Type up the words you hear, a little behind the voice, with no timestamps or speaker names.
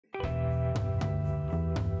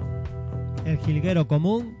El jilguero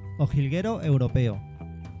común o jilguero europeo.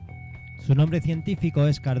 Su nombre científico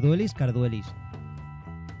es Carduelis carduelis.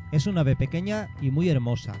 Es una ave pequeña y muy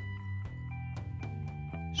hermosa.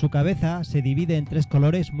 Su cabeza se divide en tres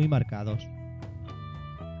colores muy marcados: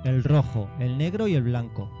 el rojo, el negro y el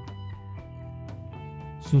blanco.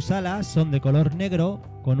 Sus alas son de color negro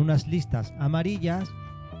con unas listas amarillas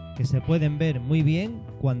que se pueden ver muy bien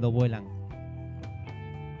cuando vuelan.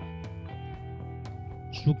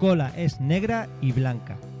 Su cola es negra y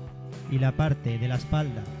blanca y la parte de la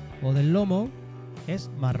espalda o del lomo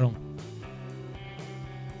es marrón.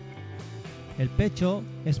 El pecho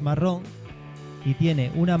es marrón y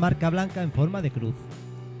tiene una marca blanca en forma de cruz.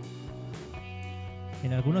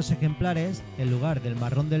 En algunos ejemplares, en lugar del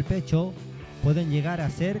marrón del pecho, pueden llegar a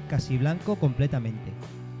ser casi blanco completamente.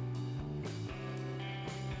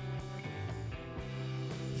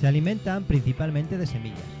 Se alimentan principalmente de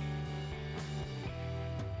semillas.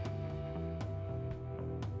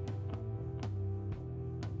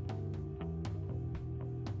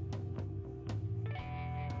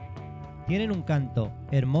 Tienen un canto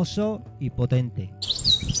hermoso y potente.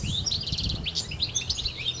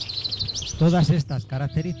 Todas estas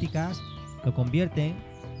características lo convierten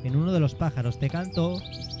en uno de los pájaros de canto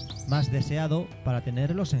más deseado para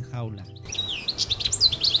tenerlos en jaula,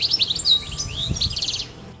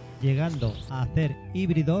 llegando a hacer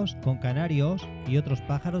híbridos con canarios y otros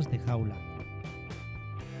pájaros de jaula.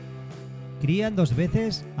 Crían 2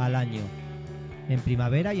 veces al año, en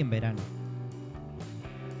primavera y en verano.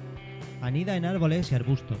 Anida en árboles y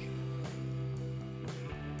arbustos.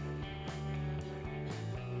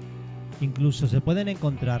 Incluso se pueden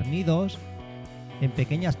encontrar nidos en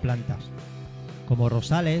pequeñas plantas, como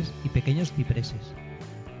rosales y pequeños cipreses.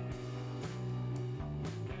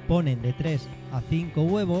 Ponen de 3 a 5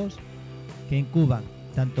 huevos que incuban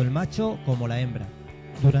tanto el macho como la hembra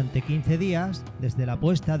durante 15 días desde la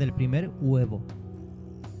puesta del primer huevo.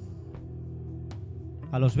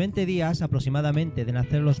 A los 20 días aproximadamente de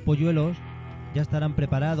nacer los polluelos ya estarán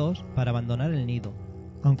preparados para abandonar el nido,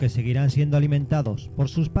 aunque seguirán siendo alimentados por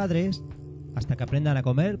sus padres hasta que aprendan a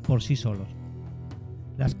comer por sí solos.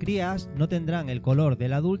 Las crías no tendrán el color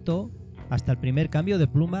del adulto hasta el primer cambio de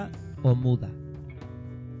pluma o muda,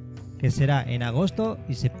 que será en agosto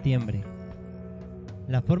y septiembre.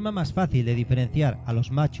 La forma más fácil de diferenciar a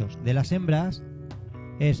los machos de las hembras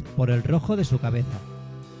es por el rojo de su cabeza.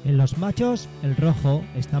 En los machos el rojo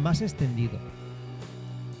está más extendido,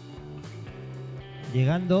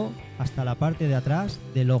 llegando hasta la parte de atrás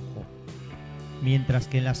del ojo, mientras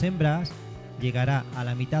que en las hembras llegará a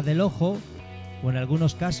la mitad del ojo o en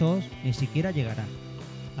algunos casos ni siquiera llegará.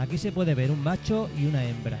 Aquí se puede ver un macho y una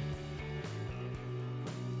hembra.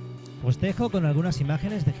 Os dejo con algunas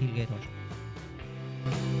imágenes de jilgueros.